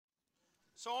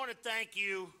So I want to thank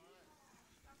you.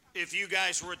 If you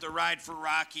guys were at the Ride for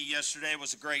Rocky yesterday, it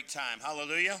was a great time.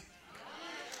 Hallelujah.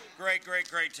 Great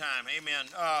time. Amen.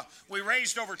 We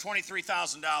raised over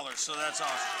 $23,000, so that's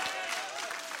awesome.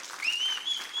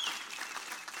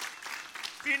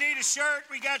 If you need a shirt,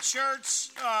 we got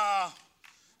shirts.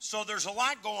 So there's a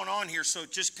lot going on here, so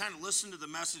just kind of listen to the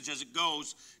message as it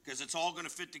goes, because it's all going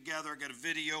to fit together. I got a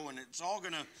video, and it's all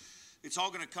going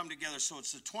to come together. So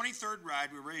it's the 23rd ride.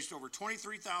 We raised over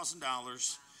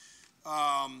 $23,000.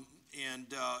 And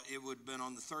it would have been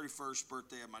on the 31st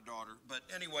birthday of my daughter. But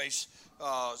anyways,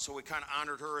 so we kind of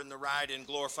honored her in the ride and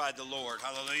glorified the Lord.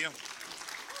 Hallelujah.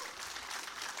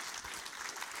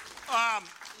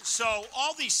 So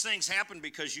all these things happen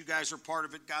because you guys are part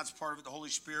of it. God's part of it, the Holy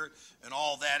Spirit, and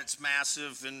all that. It's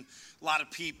massive, and a lot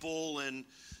of people, and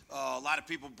a lot of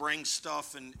people bring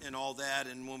stuff and all that.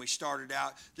 And when we started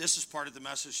out, this is part of the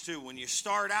message too. When you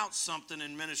start out something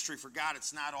in ministry for God,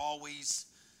 it's not always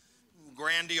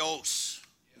grandiose.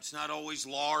 It's not always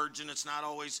large, and it's not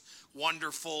always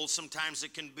wonderful. Sometimes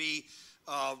it can be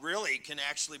can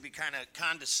actually be kind of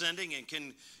condescending, and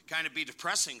can kind of be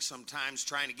depressing sometimes,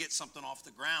 trying to get something off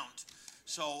the ground.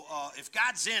 So if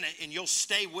God's in it and you'll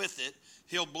stay with it,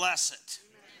 he'll bless it.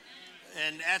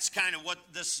 And that's kind of what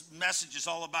this message is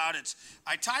all about.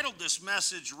 I titled this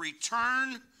message,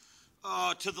 Return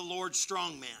to the Lord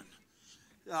Strong Man.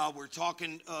 We're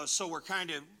talking, so we're kind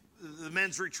of, the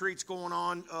men's retreat's going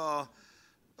on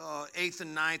 8th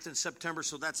and 9th in September,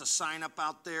 so that's a sign up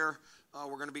out there.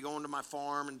 We're going to be going to my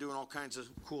farm and doing all kinds of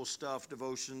cool stuff,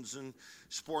 devotions and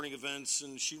sporting events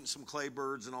and shooting some clay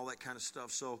birds and all that kind of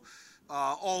stuff. So,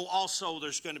 also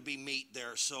there's going to be meat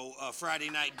there. So Friday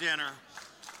night dinner.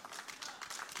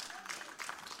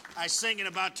 I was thinking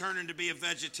about turning to be a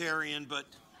vegetarian, but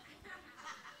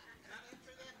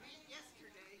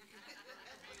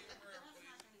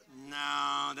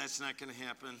no, that's not going to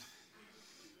happen.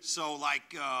 So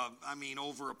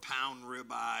over a pound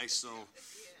ribeye, so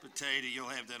potato, you'll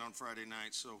have that on Friday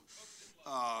night. So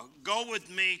go with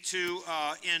me to,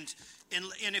 and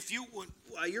if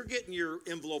you're getting your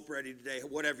envelope ready today,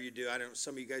 whatever you do, I don't know,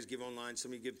 some of you guys give online,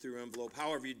 some of you give through envelope,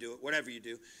 however you do it, whatever you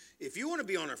do. If you want to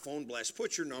be on our phone blast,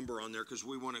 put your number on there, because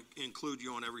we want to include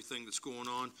you on everything that's going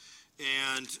on.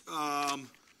 And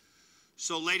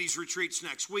so ladies' retreats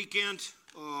next weekend.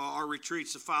 Our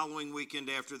retreats the following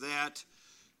weekend after that.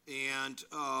 And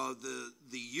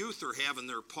the youth are having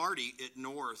their party at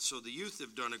North, so the youth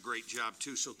have done a great job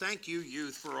too. So thank you,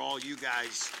 youth, for all you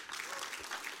guys.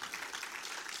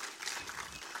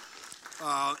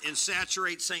 And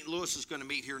Saturate St. Louis is going to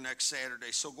meet here next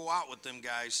Saturday, so go out with them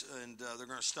guys, and they're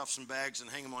going to stuff some bags and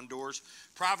hang them on doors.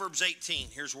 Proverbs 18,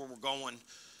 here's where we're going.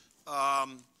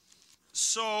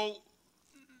 So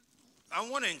I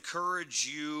want to encourage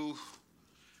you.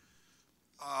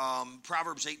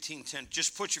 Proverbs 18:10.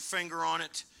 Just put your finger on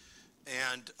it,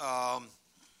 and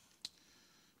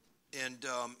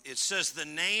it says, "The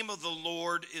name of the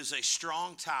Lord is a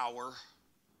strong tower.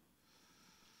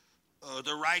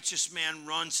 The righteous man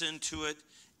runs into it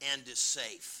and is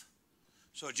safe."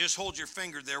 So just hold your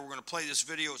finger there. We're going to play this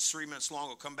video. It's 3 minutes long.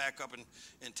 We'll come back up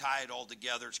and tie it all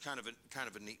together. It's kind of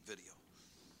a neat video.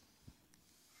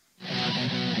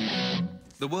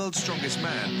 The world's strongest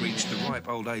man reached the ripe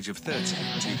old age of 30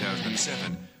 in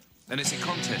 2007, and it's a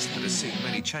contest that has seen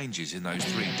many changes in those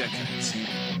 3 decades.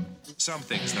 Some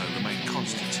things, though, remain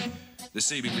constant. The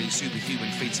seemingly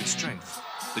superhuman feats of strength,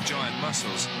 the giant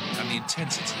muscles, and the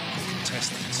intensity of the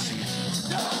contestants.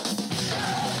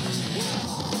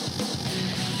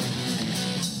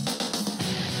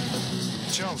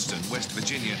 Charleston, West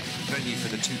Virginia, venue for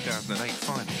the 2008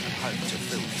 final and home to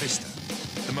Phil Pfister,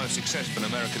 the most successful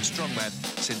American strongman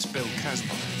since Bill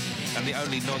Kazmaier, and the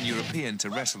only non-European to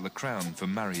wrestle the crown for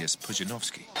Mariusz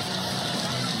Pudzianowski.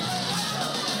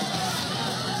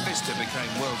 Pfister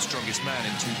became world's strongest man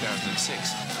in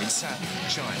 2006 in Saturn,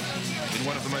 China, in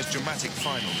one of the most dramatic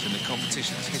finals in the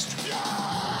competition's history.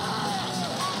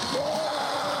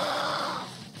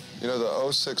 You know, the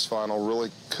 06 final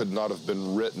really could not have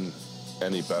been written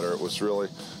any better. It was really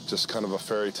just kind of a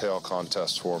fairy tale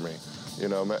contest for me. You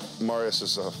know, Mariusz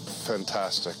is a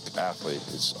fantastic athlete.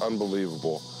 He's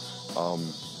unbelievable.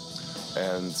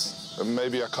 And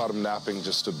maybe I caught him napping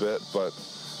just a bit, but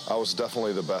I was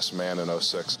definitely the best man in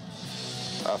 06.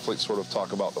 Athletes sort of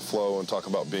talk about the flow and talk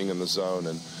about being in the zone.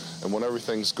 And when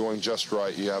everything's going just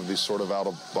right, you have these sort of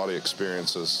out-of-body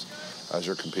experiences as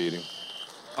you're competing.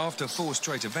 After 4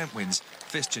 straight event wins,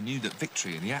 Pfister knew that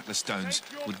victory in the Atlas Stones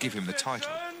would give him the title.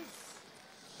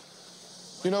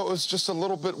 You know, it was just a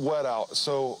little bit wet out,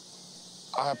 so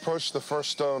I approached the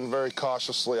first stone very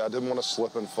cautiously. I didn't want to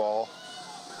slip and fall.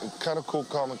 kind of cool,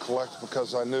 calm, and collect,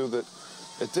 because I knew that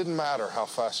it didn't matter how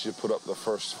fast you put up the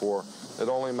first four. It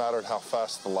only mattered how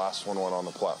fast the last one went on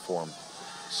the platform.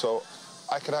 So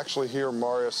I could actually hear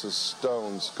Marius's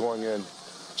stones going in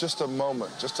just a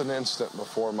moment, just an instant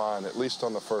before mine, at least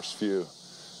on the first few.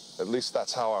 At least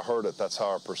that's how I heard it. That's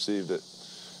how I perceived it.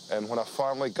 And when I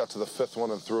finally got to the fifth one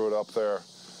and threw it up there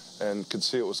and could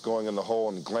see it was going in the hole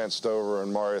and glanced over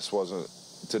and Marius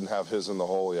didn't have his in the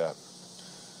hole yet,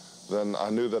 then I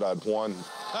knew that I'd won.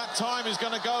 That time is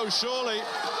going to go, surely.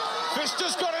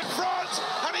 Pfister's got in front,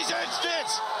 and he's edged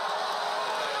it.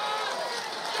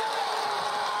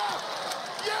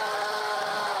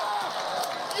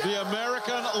 The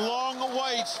American long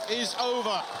wait is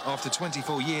over. After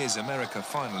 24 years, America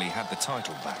finally had the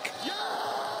title back.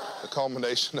 The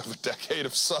culmination of a decade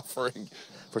of suffering.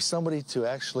 For somebody to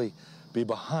actually be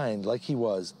behind like he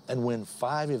was and win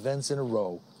 5 events in a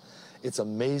row, it's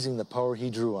amazing the power he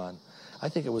drew on. I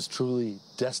think it was truly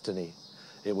destiny.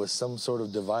 It was some sort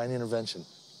of divine intervention.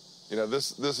 You know,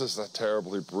 this is a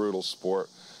terribly brutal sport,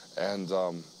 and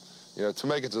you know, to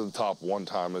make it to the top one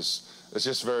time is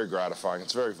just very gratifying.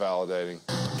 It's very validating.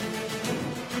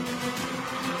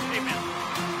 Amen.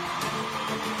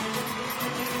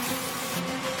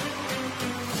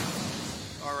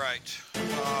 All right,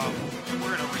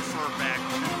 we're going to refer back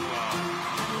to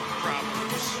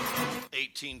Proverbs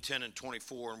 18, 10, and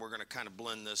 24, and we're going to kind of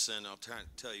blend this in. I'll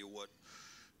tell you what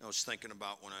I was thinking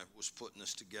about when I was putting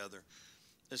this together.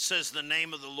 It says, the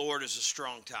name of the Lord is a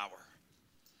strong tower.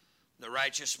 The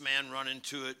righteous man run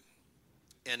into it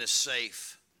and is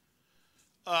safe.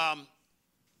 The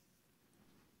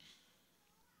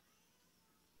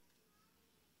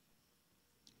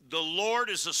Lord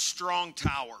is a strong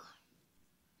tower.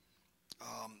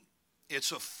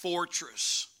 It's a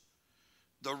fortress.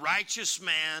 The righteous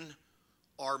man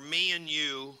are me and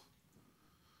you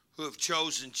who have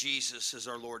chosen Jesus as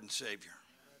our Lord and Savior.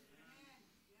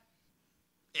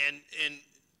 And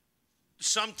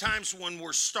sometimes when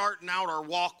we're starting out our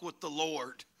walk with the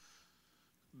Lord,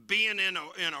 being in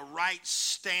a right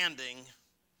standing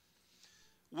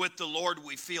with the Lord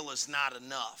we feel is not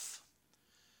enough.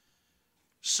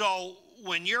 So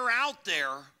when you're out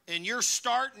there and you're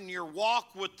starting your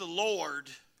walk with the Lord,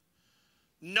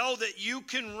 know that you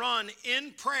can run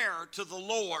in prayer to the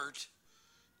Lord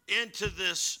into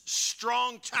this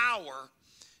strong tower,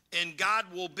 and God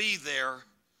will be there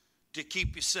to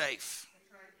keep you safe.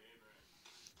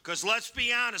 Because let's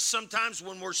be honest, sometimes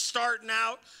when we're starting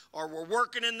out, or we're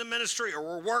working in the ministry, or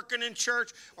we're working in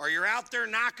church, or you're out there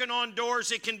knocking on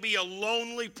doors, it can be a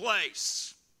lonely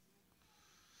place.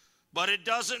 But it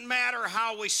doesn't matter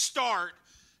how we start,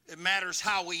 it matters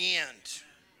how we end.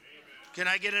 Amen. Can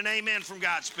I get an amen from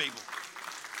God's people?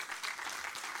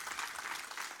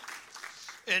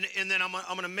 And then I'm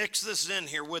going to mix this in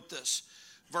here with this.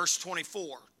 Verse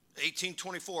 24,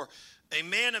 18:24. A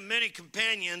man of many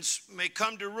companions may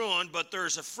come to ruin, but there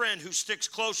is a friend who sticks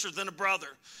closer than a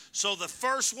brother. So the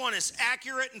first one is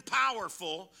accurate and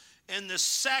powerful. And the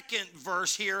second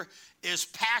verse here is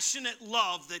passionate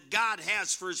love that God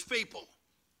has for his people.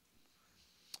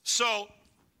 So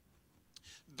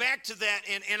back to that,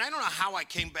 and I don't know how I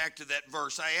came back to that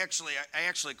verse. I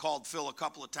actually called Phil a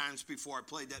couple of times before I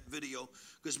played that video,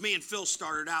 because me and Phil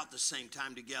started out the same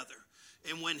time together.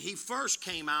 And when he first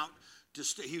came out,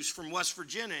 he was from West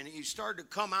Virginia, and he started to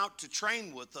come out to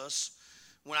train with us.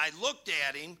 When I looked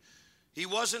at him, he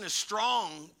wasn't as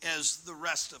strong as the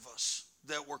rest of us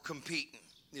that were competing.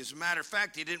 As a matter of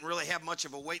fact, he didn't really have much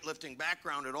of a weightlifting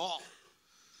background at all.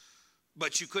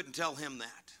 But you couldn't tell him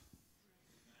that.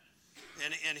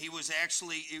 And he was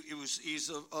actually, he's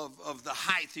of the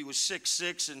height. He was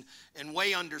 6'6" and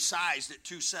way undersized at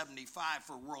 275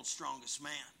 for world's strongest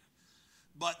man.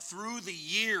 But through the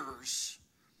years,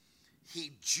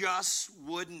 he just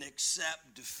wouldn't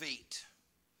accept defeat.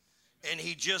 And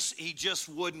he just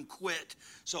wouldn't quit.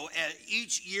 So as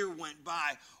each year went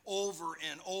by, over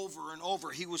and over and over,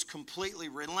 he was completely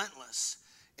relentless.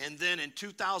 And then in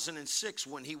 2006,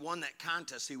 when he won that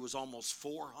contest, he was almost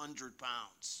 400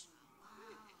 pounds.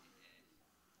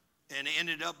 And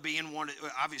ended up being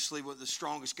obviously one of the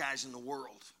strongest guys in the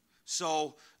world.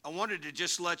 So I wanted to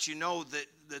just let you know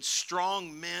that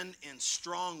strong men and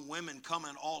strong women come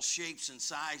in all shapes and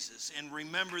sizes. And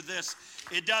remember this,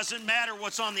 it doesn't matter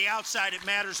what's on the outside, it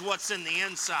matters what's in the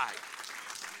inside.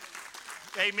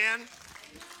 Amen?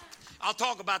 I'll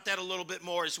talk about that a little bit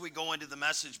more as we go into the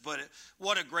message, but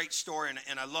what a great story.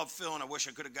 And I love Phil, and I wish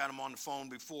I could have got him on the phone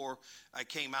before I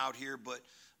came out here, but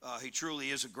he truly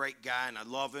is a great guy, and I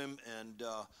love him. And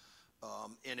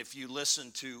And if you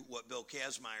listen to what Bill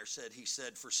Kazmaier said, he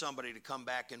said for somebody to come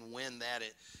back and win that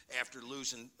after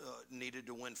losing, needed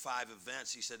to win 5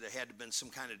 events, he said there had to have been some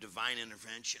kind of divine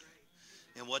intervention.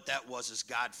 And what that was is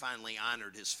God finally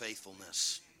honored his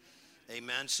faithfulness.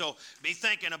 Amen. So be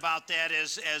thinking about that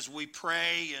as we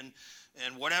pray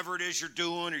and whatever it is you're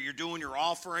doing, or you're doing your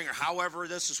offering, or however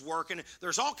this is working.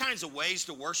 There's all kinds of ways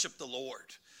to worship the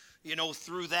Lord.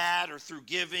 Through that, or through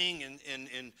giving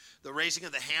and the raising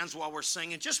of the hands while we're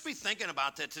singing. Just be thinking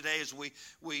about that today as we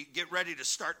get ready to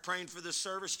start praying for this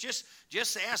service. Just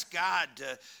ask God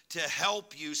to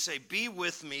help you. Say, be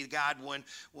with me, God, when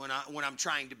I'm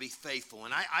trying to be faithful.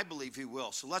 And I believe he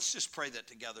will. So let's just pray that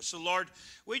together. So, Lord,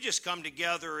 we just come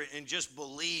together and just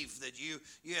believe that you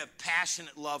have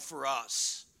passionate love for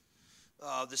us.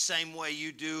 The same way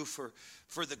you do for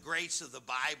the greats of the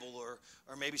Bible, or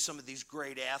maybe some of these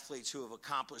great athletes who have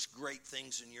accomplished great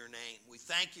things in your name. We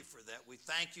thank you for that. We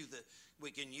thank you that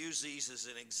we can use these as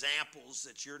an examples,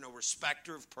 that you're no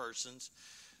respecter of persons,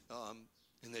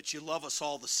 and that you love us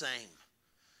all the same.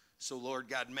 So, Lord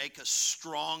God, make us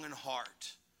strong in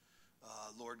heart,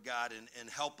 Lord God, and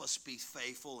help us be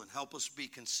faithful and help us be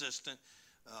consistent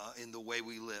in the way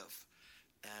we live.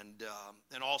 And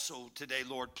also today,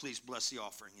 Lord, please bless the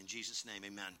offering. In Jesus' name,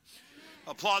 amen.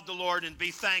 Applaud the Lord and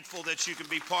be thankful that you can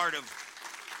be part of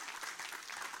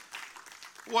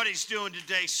what he's doing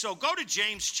today. So go to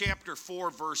James chapter 4,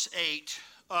 verse 8.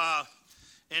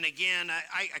 And again,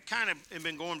 I kind of have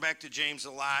been going back to James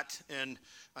a lot, and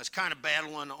I was kind of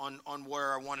battling on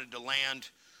where I wanted to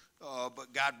land,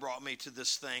 but God brought me to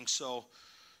this thing. So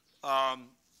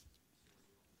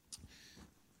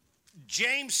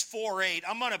James 4:8.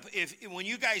 When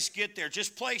you guys get there,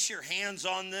 just place your hands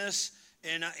on this,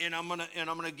 and I'm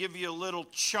gonna give you a little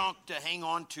chunk to hang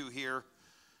on to here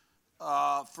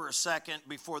for a second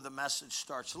before the message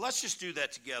starts. So let's just do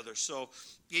that together. So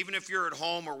even if you're at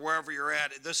home or wherever you're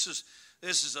at, this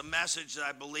is a message that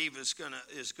I believe is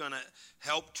gonna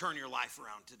help turn your life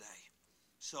around today.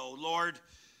 So Lord,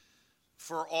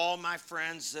 for all my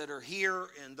friends that are here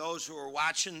and those who are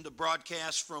watching the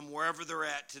broadcast from wherever they're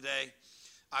at today,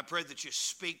 I pray that you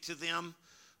speak to them.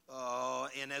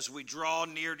 And as we draw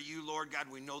near to you, Lord God,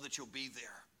 we know that you'll be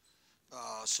there.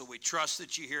 So we trust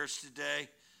that you hear us today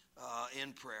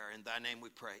in prayer. In thy name we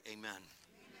pray. Amen.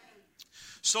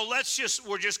 So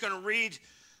we're just going to read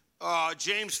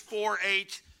James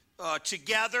 4:8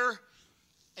 together.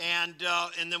 And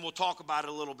then we'll talk about it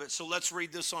a little bit. So let's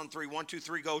read this on 3. 1, 2,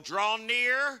 3, go. Draw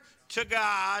near to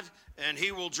God, and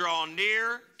he will draw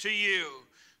near to you.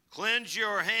 Cleanse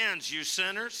your hands, you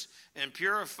sinners, and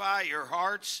purify your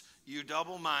hearts, you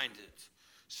double-minded.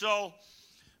 So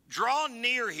draw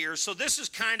near here. So this is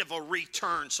kind of a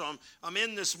return. So I'm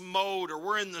in this mode, or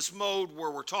we're in this mode where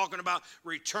we're talking about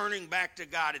returning back to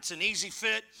God. It's an easy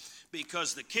fit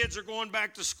because the kids are going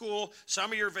back to school.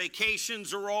 Some of your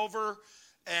vacations are over.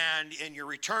 And you're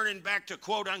returning back to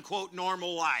quote-unquote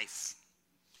normal life.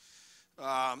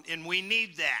 And we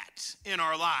need that in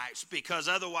our lives, because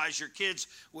otherwise your kids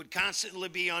would constantly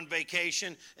be on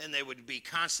vacation and they would be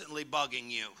constantly bugging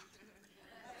you.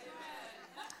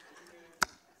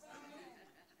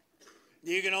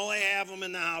 You can only have them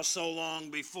in the house so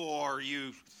long before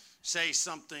you say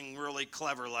something really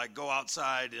clever like go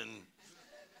outside and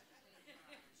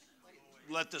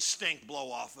let the stink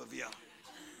blow off of you.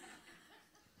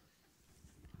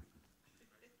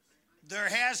 There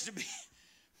has to be,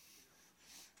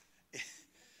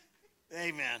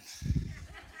 amen.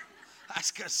 I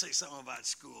was going to say something about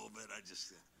school, but I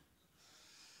just,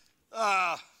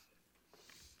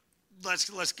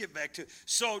 let's get back to it.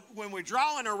 So when we're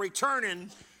drawing or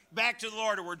returning back to the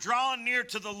Lord, or we're drawing near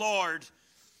to the Lord,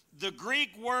 the Greek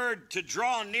word to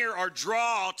draw near or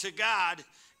draw to God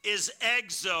is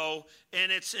exo, and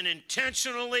it's an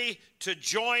intentionally to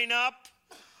join up,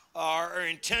 or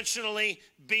intentionally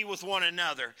be with one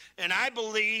another. And I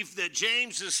believe that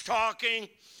James is talking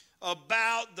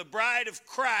about the bride of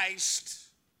Christ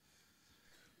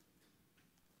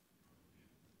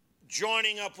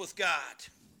joining up with God.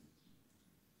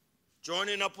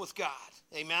 Joining up with God.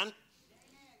 Amen?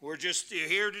 We're just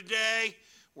here today.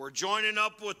 We're joining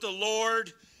up with the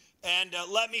Lord. And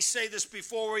let me say this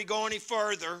before we go any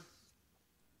further.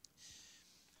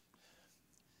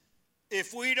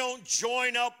 If we don't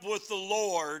join up with the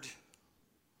Lord,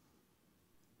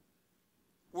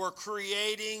 we're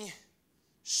creating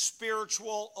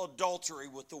spiritual adultery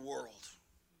with the world.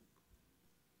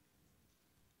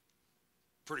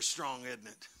 Pretty strong, isn't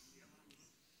it?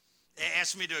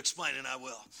 Ask me to explain and I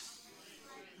will.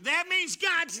 That means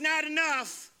God's not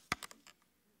enough,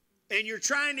 and you're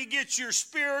trying to get your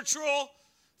spiritual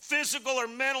physical or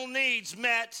mental needs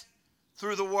met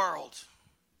through the world,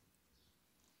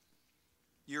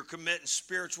 you're committing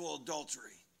spiritual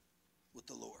adultery with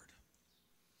the Lord.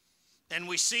 And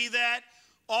we see that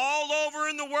all over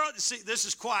in the world. See, this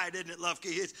is quiet, isn't it,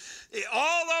 Lufke?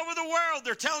 All over the world,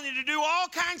 they're telling you to do all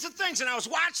kinds of things. And I was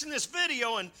watching this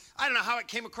video, and I don't know how it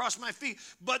came across my feed,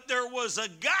 but there was a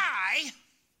guy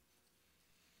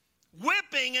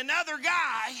whipping another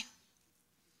guy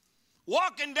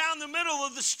walking down the middle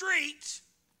of the street,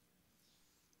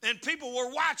 and people were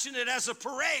watching it as a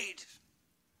parade.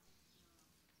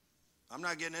 I'm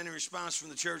not getting any response from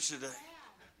the church today.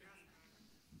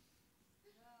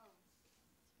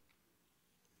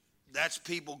 That's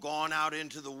people going out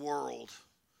into the world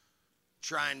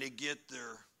trying to get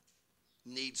their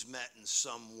needs met in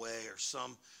some way or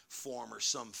some form or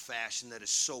some fashion that is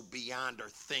so beyond our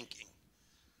thinking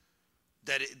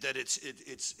that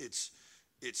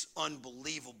it's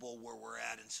unbelievable where we're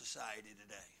at in society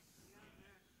today.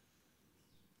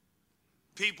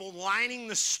 People lining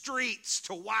the streets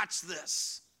to watch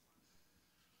this.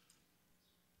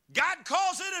 God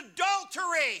calls it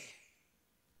adultery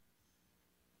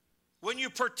when you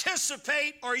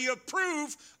participate or you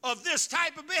approve of this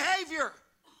type of behavior.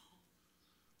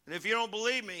 And if you don't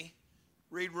believe me,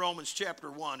 read Romans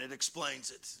chapter 1. It explains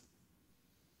it.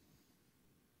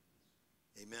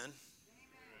 Amen? Amen.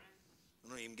 We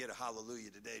don't even get a hallelujah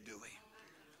today, do we?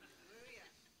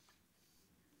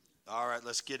 All right,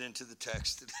 let's get into the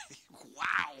text today.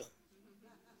 Wow.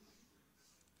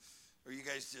 Are you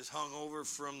guys just hung over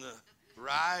from the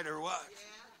ride or what?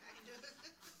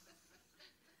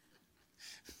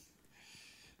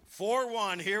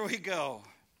 4:1, here we go.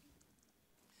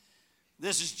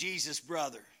 This is Jesus'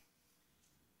 brother.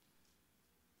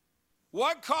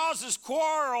 What causes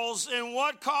quarrels and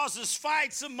what causes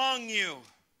fights among you?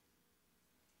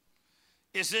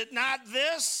 Is it not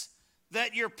this,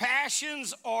 that your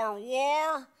passions are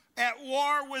at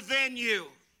war within you?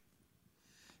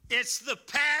 It's the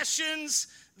passions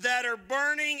that are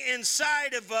burning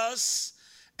inside of us,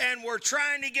 and we're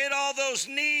trying to get all those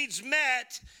needs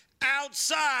met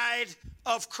outside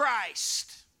of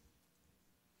Christ.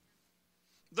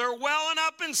 They're welling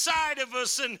up inside of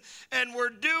us, and we're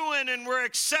doing and we're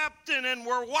accepting and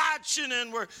we're watching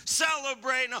and we're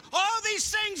celebrating. All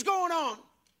these things going on.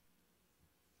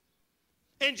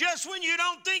 And just when you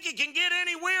don't think it can get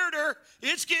any weirder,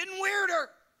 it's getting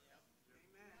weirder.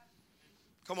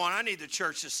 Come on, I need the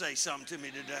church to say something to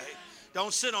me today.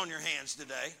 Don't sit on your hands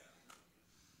today.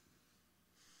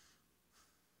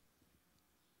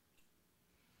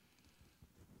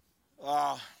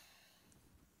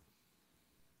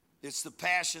 It's the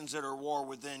passions that are war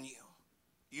within you.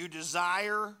 You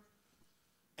desire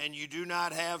and you do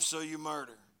not have, so you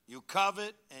murder. You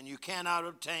covet and you cannot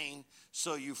obtain,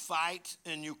 so you fight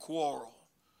and you quarrel.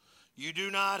 You do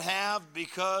not have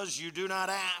because you do not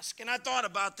ask. And I thought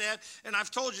about that, and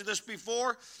I've told you this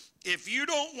before. If you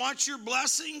don't want your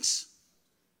blessings,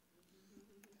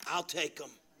 I'll take them.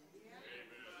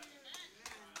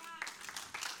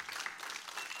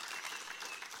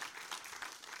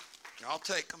 I'll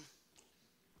take them.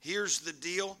 Here's the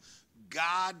deal.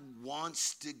 God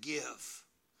wants to give.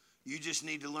 You just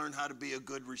need to learn how to be a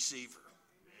good receiver.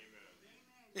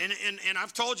 And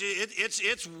I've told you,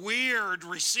 it's weird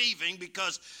receiving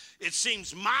because it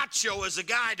seems macho as a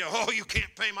guy to, oh, you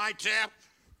can't pay my tab?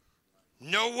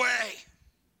 No way.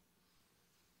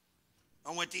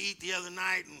 I went to eat the other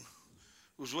night and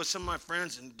was with some of my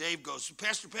friends, and Dave goes,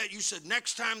 Pastor Pat, you said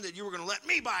next time that you were going to let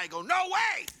me buy. I go, no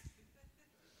way.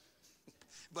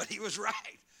 But he was right.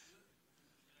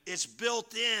 It's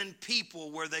built in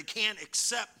people where they can't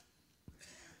accept.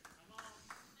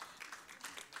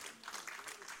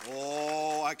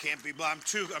 Oh, I can't be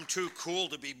blessed. I'm too cool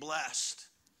to be blessed.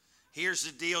 Here's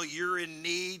the deal. You're in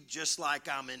need just like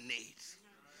I'm in need.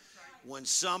 When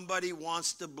somebody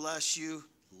wants to bless you,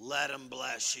 let them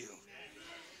bless you.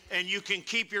 And you can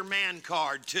keep your man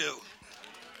card too.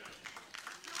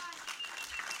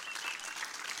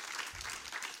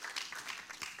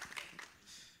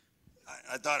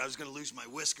 I thought I was going to lose my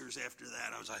whiskers after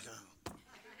that. I was like, oh.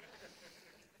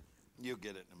 You'll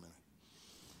get it in a minute.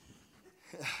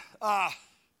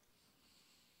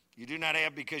 You do not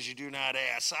have because you do not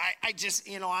ask. I just,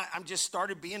 I'm just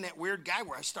started being that weird guy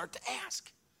where I start to ask.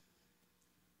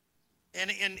 And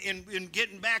in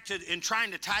getting back to, in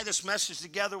trying to tie this message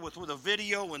together with a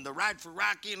video and the Ride for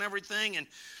Rocky and everything. And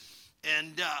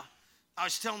I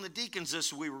was telling the deacons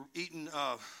this, we was eating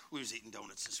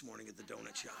donuts this morning at the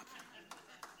donut shop.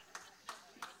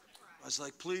 I was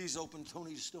like, please open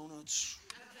Tony's Donuts.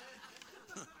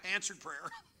 Answered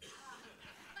prayer.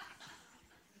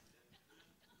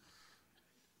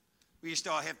 We used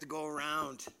to all have to go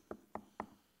around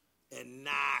and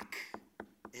knock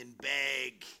and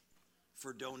beg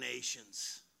for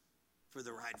donations for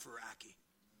the Ride for Rocky.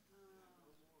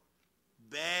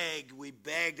 We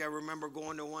begged. I remember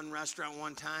going to one restaurant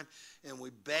one time, and we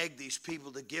begged these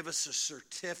people to give us a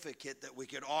certificate that we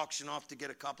could auction off to get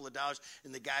a couple of dollars,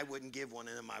 and the guy wouldn't give one,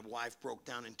 and then my wife broke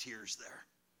down in tears there.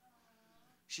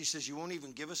 She says, "You won't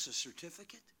even give us a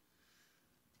certificate?"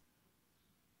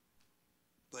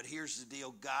 But here's the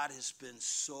deal. God has been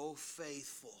so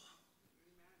faithful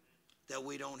that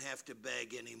we don't have to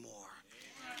beg anymore.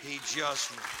 He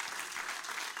just...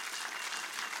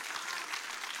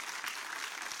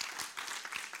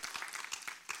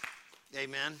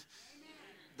 Amen.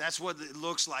 That's what it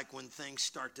looks like when things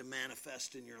start to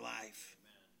manifest in your life.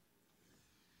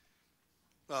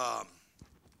 I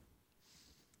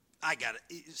got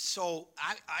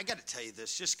to tell you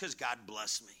this, just because God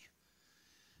blessed me.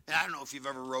 And I don't know if you've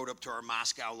ever rode up to our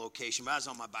Moscow location, but I was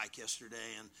on my bike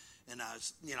yesterday, and I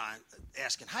was,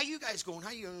 asking, "How you guys going?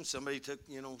 How you doing?" Somebody took,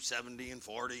 70 and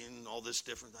 40 and all this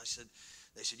different.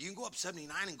 They said, "You can go up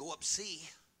 79 and go up C."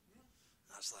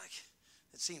 And I was like,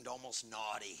 it seemed almost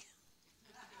naughty.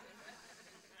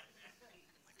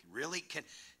 Like, really?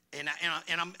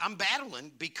 I'm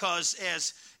battling because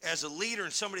as a leader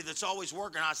and somebody that's always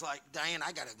working, I was like, "Diane,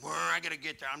 I gotta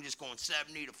get there. I'm just going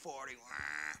 70 to 40.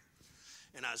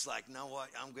 And I was like, "No what?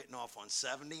 I'm getting off on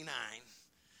 79,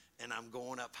 and I'm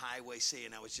going up Highway C."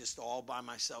 And I was just all by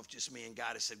myself, just me and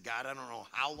God. I said, "God, I don't know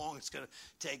how long it's going to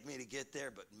take me to get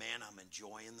there, but man, I'm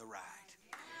enjoying the ride."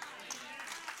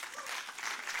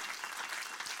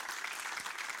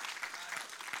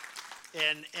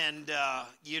 And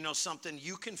you know something,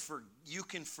 you can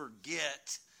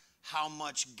forget how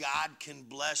much God can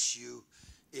bless you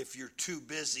if you're too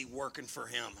busy working for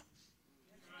Him.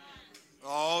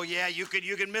 Oh yeah, you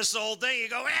could miss the whole thing. You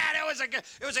go,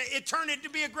 it turned out to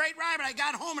be a great ride. But I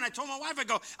got home and I told my wife, I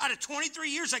go, out of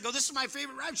 23 years, I go, "This is my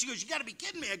favorite ride." She goes, "You got to be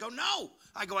kidding me." I go, "No."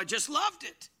 I go, "I just loved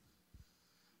it."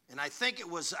 And I think it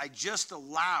was I just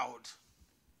allowed.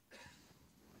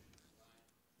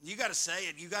 You got to say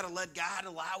it. You got to let God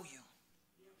allow you.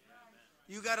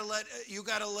 You got to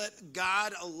let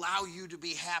God allow you to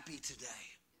be happy today.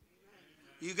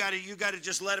 You got to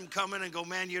just let Him come in and go,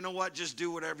 "Man, you know what? Just do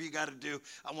whatever you got to do.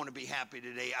 I want to be happy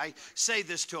today." I say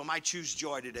this to Him: "I choose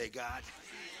joy today, God.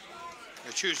 I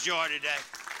choose joy today."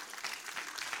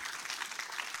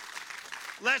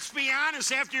 Let's be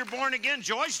honest. After you're born again,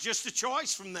 joy's just a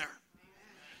choice from there.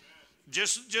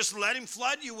 Just let Him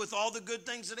flood you with all the good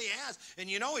things that He has. And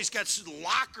He's got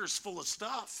lockers full of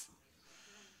stuff.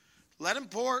 Let Him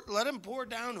pour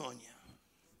down on you.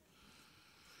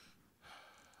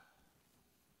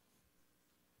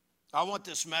 I want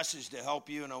this message to help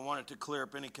you, and I want it to clear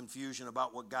up any confusion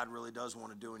about what God really does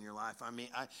want to do in your life. I mean,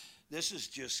 this is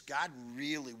just, God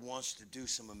really wants to do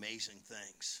some amazing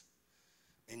things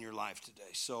in your life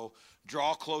today. So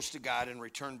draw close to God and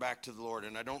return back to the Lord.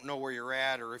 And I don't know where you're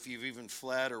at or if you've even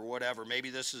fled or whatever. Maybe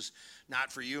this is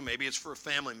not for you. Maybe it's for a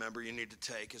family member you need to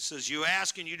take. It says, "You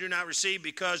ask and you do not receive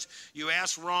because you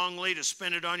ask wrongly to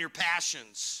spend it on your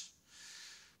passions."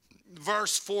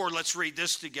 Verse 4, let's read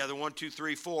this together. 1, 2,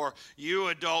 3, 4. "You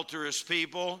adulterous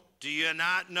people, do you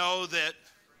not know that..."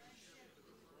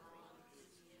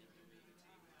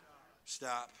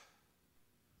 Stop.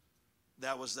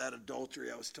 That was that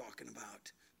adultery I was talking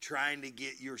about. Trying to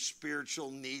get your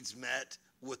spiritual needs met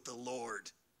with the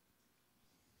Lord.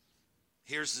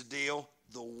 Here's the deal.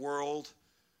 The world,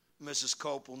 Mrs.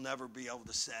 Cope, will never be able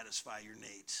to satisfy your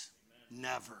needs. Amen.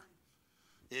 Never.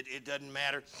 It doesn't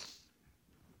matter.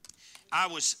 I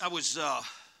was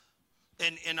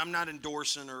and I'm not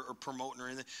endorsing or promoting or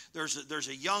anything. There's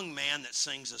a young man that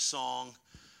sings a song,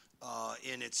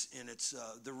 and it's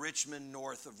the Richmond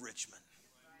north of Richmond.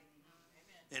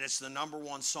 And it's the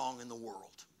 #1 song in the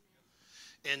world.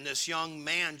 And this young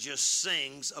man just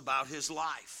sings about his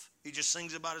life. He just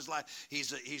sings about his life.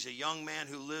 He's a young man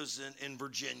who lives in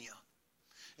Virginia.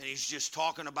 And he's just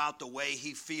talking about the way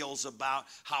he feels about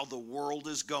how the world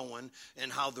is going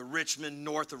and how the Richmond,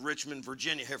 north of Richmond,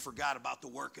 Virginia, have forgot about the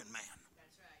working man.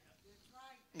 That's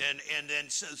right. And then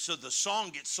so the song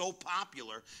gets so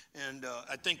popular, and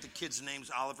I think the kid's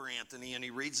name's Oliver Anthony, and he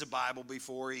reads the Bible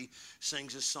before he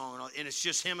sings his song, and it's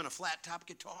just him and a flat top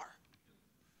guitar.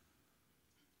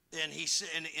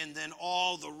 And then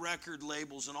all the record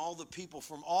labels and all the people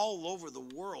from all over the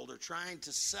world are trying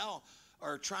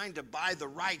to buy the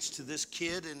rights to this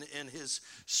kid and his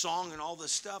song and all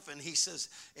this stuff. And he says,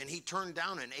 and he turned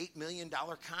down an $8 million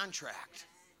contract.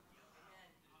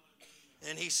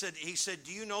 And he said,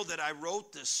 do you know that I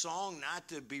wrote this song not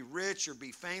to be rich or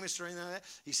be famous or anything like that?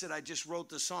 He said, I just wrote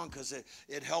this song because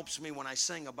it helps me when I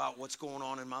sing about what's going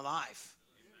on in my life.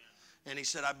 And he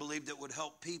said, I believed it would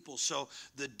help people. So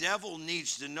the devil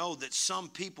needs to know that some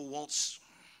people won't.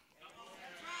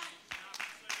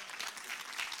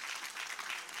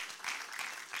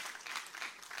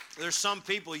 There's some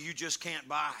people you just can't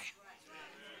buy.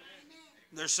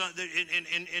 There's some,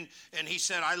 and he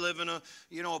said, I live in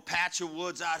a patch of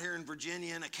woods out here in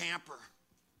Virginia in a camper.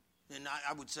 And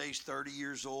I would say he's 30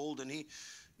 years old, and he,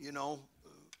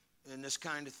 and this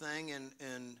kind of thing.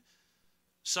 And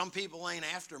some people ain't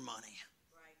after money.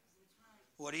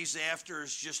 What he's after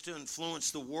is just to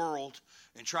influence the world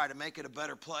and try to make it a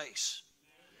better place.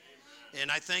 And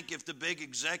I think if the big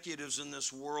executives in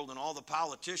this world and all the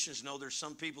politicians know there's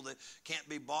some people that can't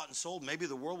be bought and sold, maybe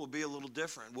the world would be a little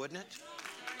different, wouldn't it?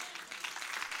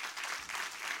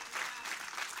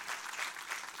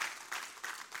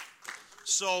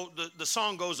 So the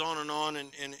song goes on and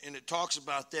it talks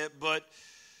about that, but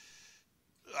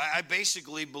I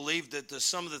basically believe that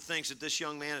some of the things that this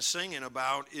young man is singing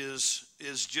about is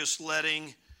just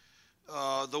letting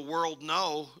the world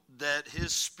know that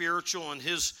his spiritual and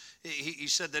he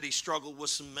said that he struggled with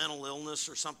some mental illness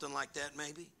or something like that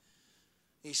maybe.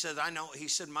 He said,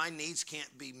 my needs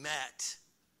can't be met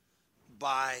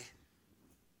by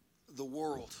the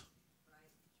world.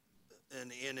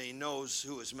 And he knows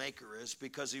who his maker is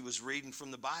because he was reading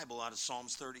from the Bible out of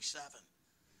Psalms 37.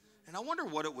 And I wonder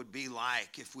what it would be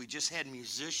like if we just had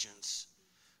musicians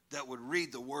that would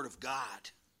read the Word of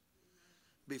God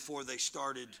before they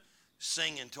started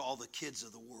singing to all the kids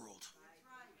of the world.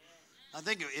 I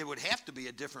think it would have to be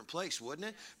a different place, wouldn't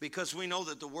it? Because we know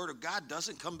that the Word of God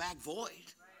doesn't come back void.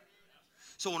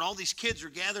 So when all these kids are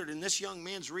gathered and this young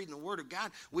man's reading the Word of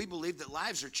God, we believe that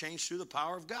lives are changed through the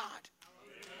power of God.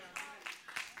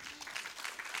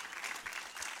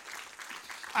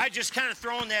 I just kind of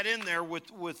throwing that in there with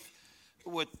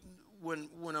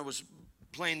when I was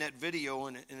playing that video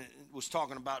and it was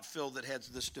talking about Phil that had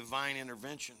this divine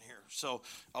intervention here. So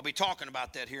I'll be talking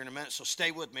about that here in a minute. So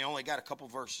stay with me. I only got a couple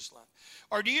verses left.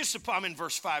 Or do you suppose? I'm in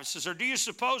verse 5. It says, "Or do you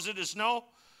suppose it is no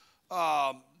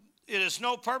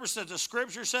purpose that the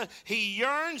Scripture says He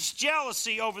yearns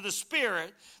jealousy over the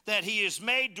Spirit that He has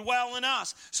made dwell in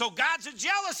us." So God's a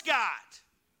jealous God.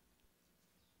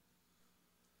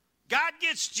 God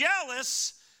gets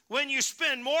jealous when you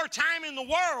spend more time in the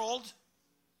world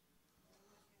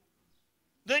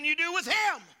than you do with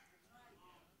Him.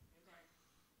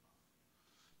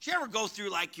 Do you ever go through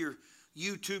like your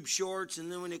YouTube shorts and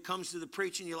then when it comes to the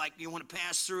preaching, you want to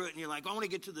pass through it and you're like, I want to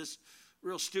get to this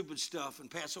real stupid stuff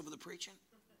and pass over the preaching?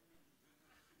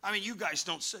 I mean, you guys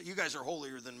are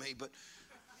holier than me, but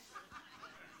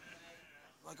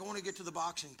like, I want to get to the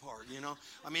boxing part,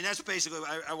 I mean, that's basically,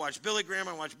 I watch Billy Graham,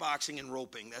 I watch boxing and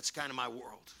roping. That's kind of my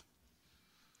world.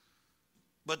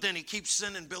 But then he keeps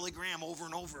sending Billy Graham over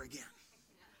and over again.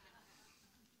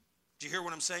 Do you hear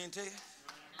what I'm saying to you?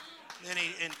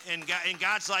 And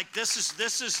God's like, this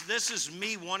is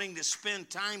me wanting to spend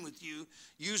time with you,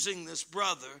 using this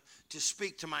brother to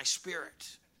speak to my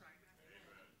spirit.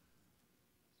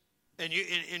 And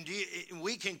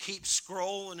we can keep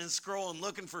scrolling,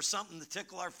 looking for something to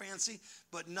tickle our fancy,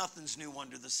 but nothing's new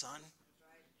under the sun.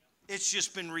 It's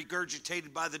just been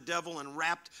regurgitated by the devil and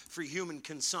wrapped for human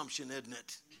consumption, isn't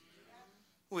it?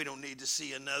 We don't need to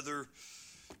see another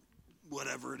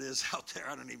whatever it is out there.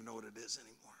 I don't even know what it is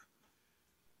anymore.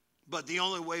 But the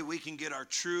only way we can get our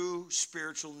true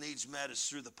spiritual needs met is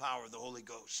through the power of the Holy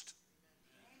Ghost.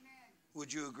 Amen.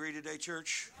 Would you agree today,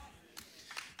 church?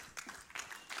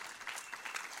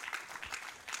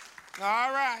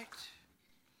 All right.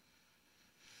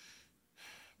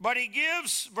 But He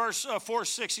gives, verse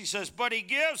 4:6, he says, but He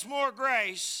gives more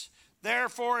grace.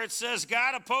 Therefore it says,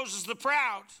 God opposes the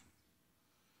proud,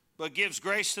 but gives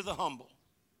grace to the humble.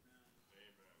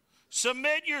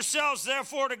 Submit yourselves,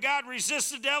 therefore, to God.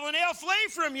 Resist the devil, and he'll flee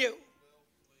from you.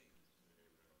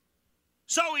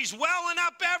 So he's welling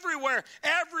up everywhere.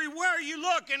 Everywhere you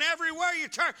look and everywhere you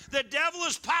turn, the devil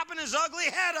is popping his ugly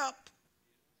head up,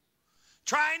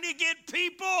 trying to get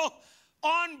people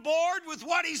on board with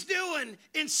what he's doing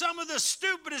in some of the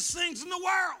stupidest things in the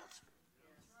world.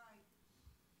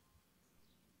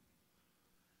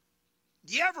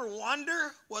 Do you ever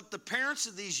wonder what the parents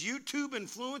of these YouTube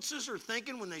influencers are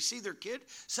thinking when they see their kid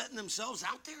setting themselves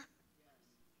out there?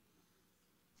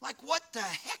 Like, what the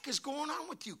heck is going on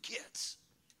with you kids?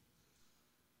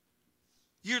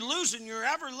 You're losing your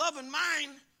ever-loving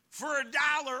mind for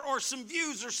 $1 or some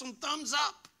views or some thumbs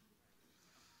up.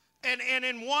 And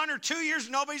in 1 or 2 years,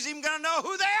 nobody's even going to know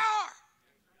who they are.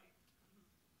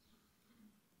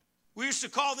 We used to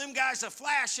call them guys a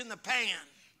flash in the pan.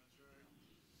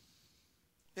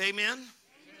 Amen?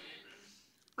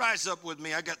 Rise up with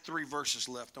me. I got 3 verses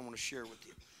left I want to share with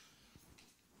you.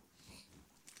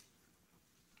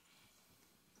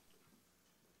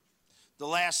 The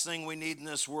last thing we need in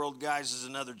this world, guys, is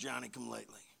another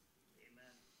Johnny-come-lately.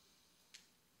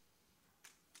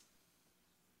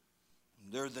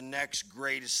 They're the next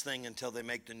greatest thing until they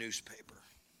make the newspaper.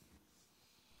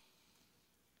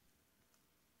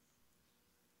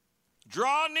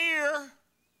 Draw near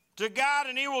to God,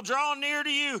 and he will draw near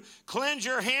to you. Cleanse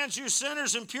your hands, you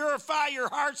sinners, and purify your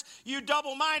hearts, you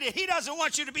double-minded. He doesn't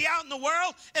want you to be out in the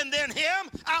world and then him,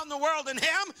 out in the world and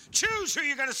him. Choose who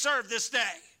you're going to serve this day.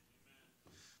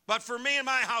 But for me and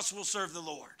my house, we'll serve the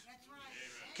Lord. That's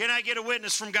right. Can I get a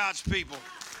witness from God's people?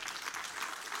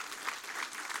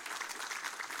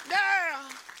 Yeah.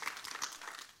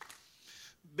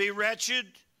 Be wretched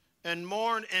and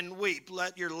mourn and weep.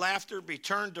 Let your laughter be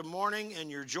turned to mourning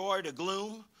and your joy to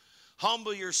gloom.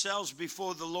 Humble yourselves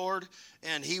before the Lord,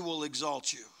 and he will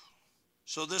exalt you.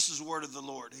 So this is the word of the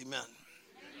Lord. Amen.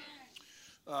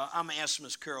 I'm going to ask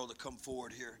Miss Carol to come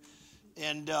forward here.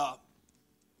 And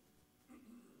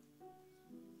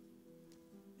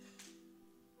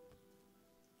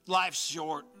life's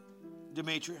short,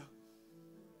 Demetria.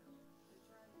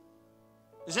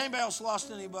 Has anybody else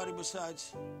lost anybody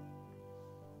besides?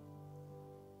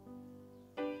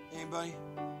 Anybody?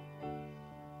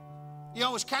 You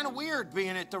know, it was kind of weird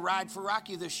being at the Ride for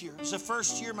Rocky this year. It was the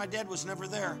first year my dad was never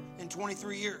there in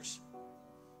 23 years.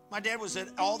 My dad was at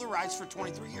all the rides for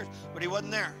 23 years, but he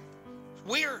wasn't there. It's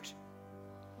weird.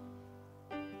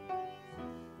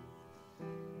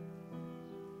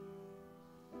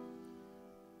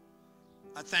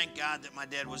 I thank God that my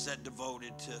dad was that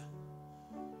devoted to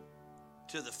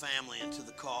the family and to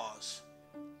the cause.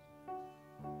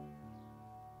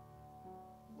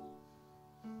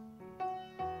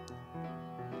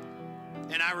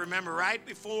 And I remember right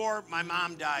before my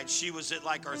mom died, she was at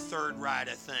like our 3rd ride,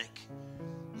 I think.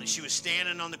 And she was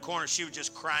standing on the corner. She was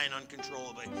just crying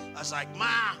uncontrollably. I was like,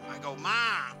 Mom. I go,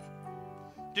 Mom.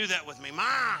 Do that with me,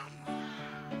 Mom.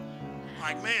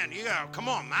 Like, man, you gotta, come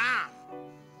on, Mom.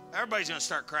 Everybody's going to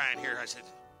start crying here. I said,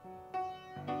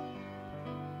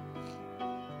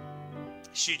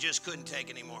 she just couldn't take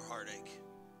any more heartache.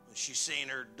 She's seen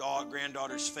her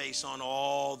granddaughter's face on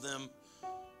all them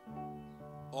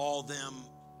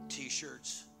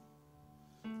T-shirts.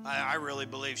 I really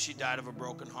believe she died of a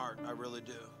broken heart. I really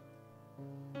do.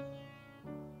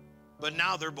 But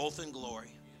now they're both in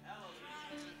glory.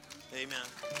 Amen.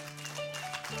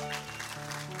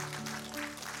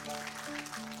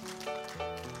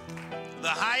 The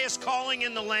highest calling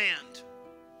in the land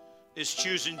is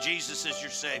choosing Jesus as your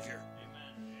Savior.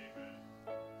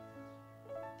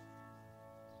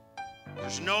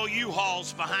 There's no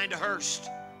U-Hauls behind a hearse.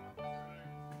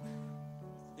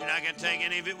 You're not going to take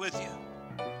any of it with you.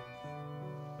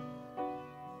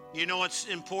 You know what's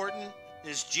important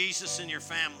is Jesus and your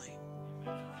family.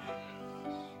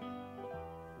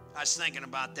 I was thinking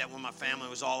about that when my family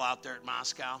was all out there at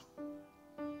Moscow.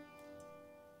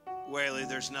 Whaley,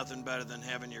 there's nothing better than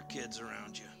having your kids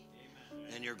around you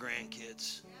and your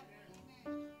grandkids.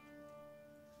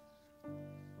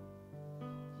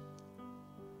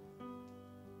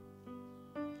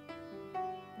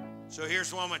 So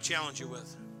here's what I'm going to challenge you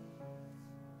with.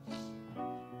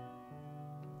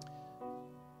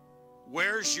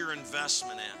 Where's your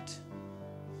investment at?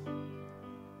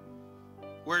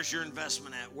 Where's your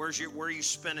investment at? Where are you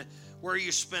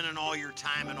spending all your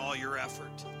time and all your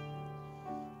effort?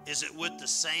 Is it with the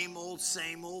same old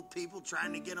people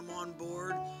trying to get them on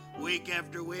board week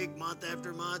after week, month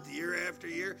after month, year after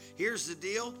year? Here's the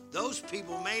deal. Those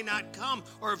people may not come,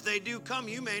 or if they do come,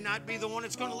 you may not be the one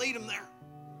that's going to lead them there.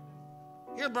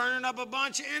 You're burning up a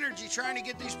bunch of energy trying to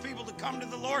get these people to come to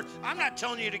the Lord. I'm not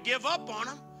telling you to give up on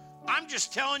them. I'm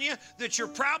just telling you that you're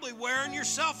probably wearing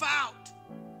yourself out.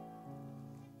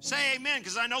 Say amen,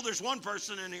 because I know there's one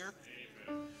person in here.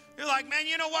 Amen. You're like, man,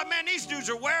 you know what, man? These dudes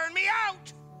are wearing me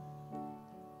out.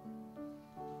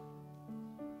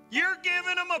 You're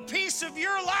giving them a piece of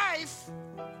your life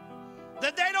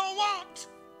that they don't want.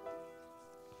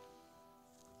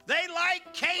 They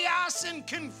like chaos and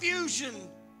confusion.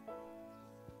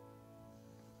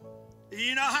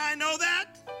 You know how I know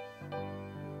that?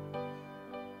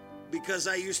 Because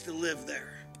I used to live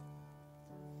there.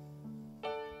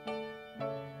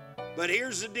 But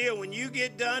here's the deal. When you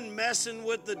get done messing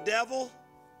with the devil,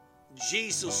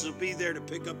 Jesus will be there to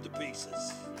pick up the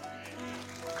pieces.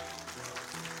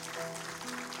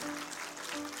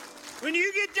 When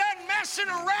you get done messing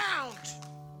around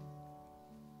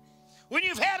when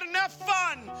you've had enough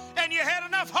fun and you had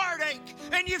enough heartache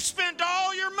and you've spent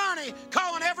all your money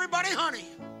calling everybody honey.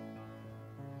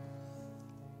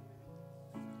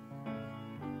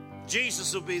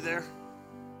 Jesus will be there.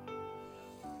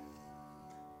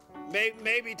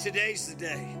 Maybe today's the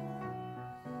day.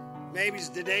 Maybe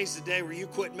today's the day where you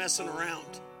quit messing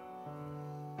around.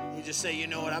 You just say, you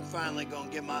know what, I'm finally going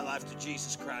to give my life to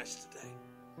Jesus Christ today.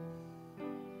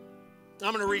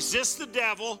 I'm going to resist the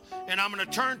devil, and I'm going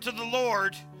to turn to the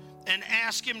Lord and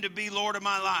ask him to be Lord of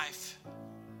my life.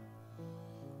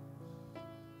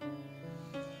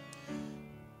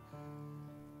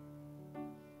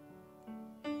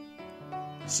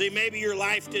 See, maybe your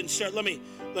life didn't start. Let me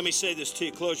say this to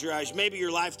you. Close your eyes. Maybe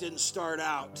your life didn't start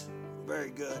out very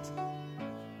good.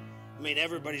 I mean,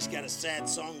 everybody's got a sad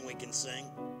song we can sing.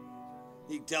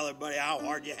 You can tell everybody how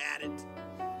hard you had it.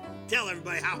 Tell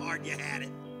everybody how hard you had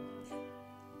it.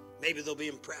 Maybe they'll be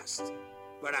impressed,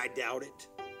 but I doubt it.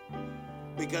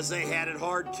 Because they had it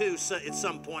hard too at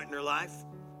some point in their life.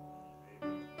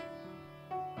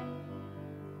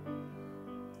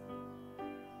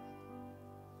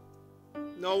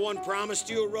 No one promised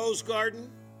you a rose garden,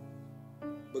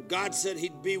 but God said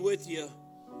he'd be with you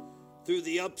through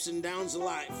the ups and downs of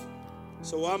life.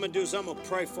 So what I'm going to do is I'm going to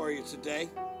pray for you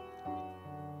today.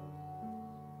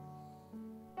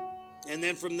 And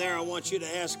then from there, I want you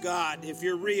to ask God, if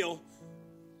you're real,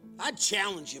 I'd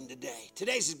challenge him today.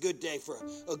 Today's a good day for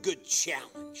a good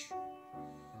challenge.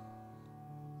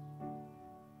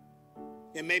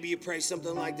 And maybe you pray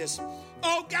something like this.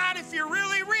 Oh, God, if you're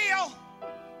really real.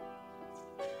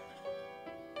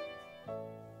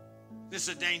 This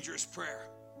is a dangerous prayer.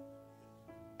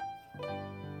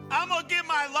 I'm going to give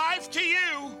my life to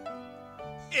you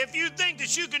if you think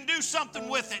that you can do something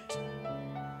with it.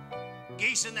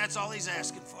 Geeson, that's all he's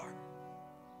asking for.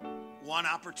 One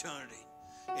opportunity.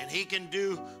 And he can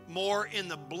do more in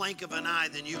the blink of an eye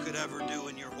than you could ever do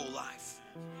in your whole life.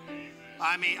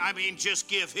 I mean, just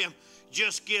give him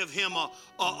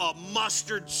a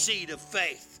mustard seed of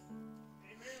faith.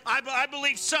 I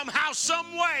believe somehow,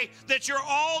 some way that you're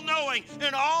all-knowing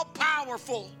and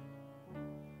all-powerful.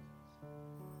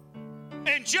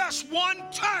 And just one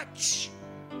touch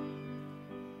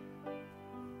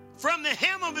from the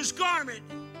hem of his garment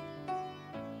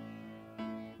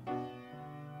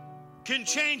can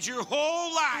change your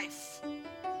whole life.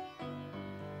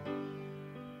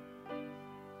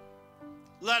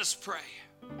 Let us pray.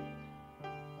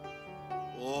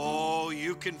 Oh,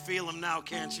 you can feel him now,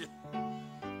 can't you?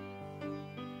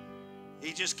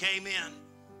 He just came in.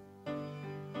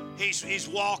 He's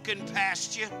walking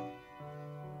past you.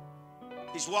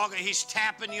 He's walking, he's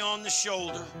tapping you on the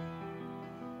shoulder.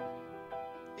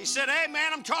 He said, hey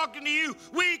man, I'm talking to you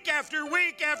week after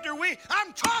week after week.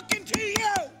 I'm talking to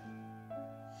you.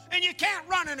 And you can't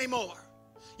run anymore.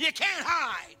 You can't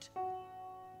hide.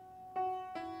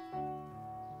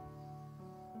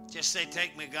 Just say,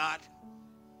 take me, God.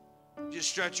 Just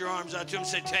stretch your arms out to him and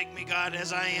say, take me, God,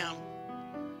 as I am.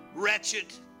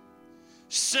 Wretched,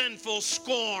 sinful,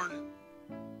 scorn.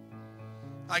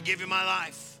 I give you my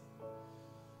life.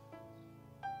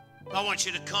 I want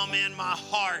you to come in my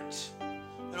heart.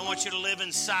 And I want you to live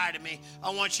inside of me. I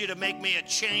want you to make me a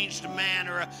changed man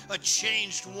or a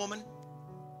changed woman.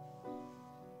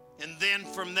 And then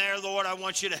from there, Lord, I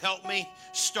want you to help me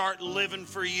start living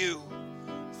for you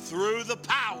through the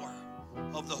power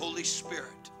of the Holy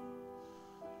Spirit.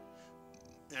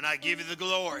 And I give you the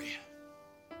glory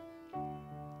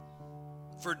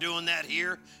for doing that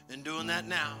here and doing that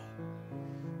now.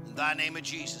 In thy name of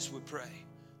Jesus we pray.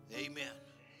 Amen.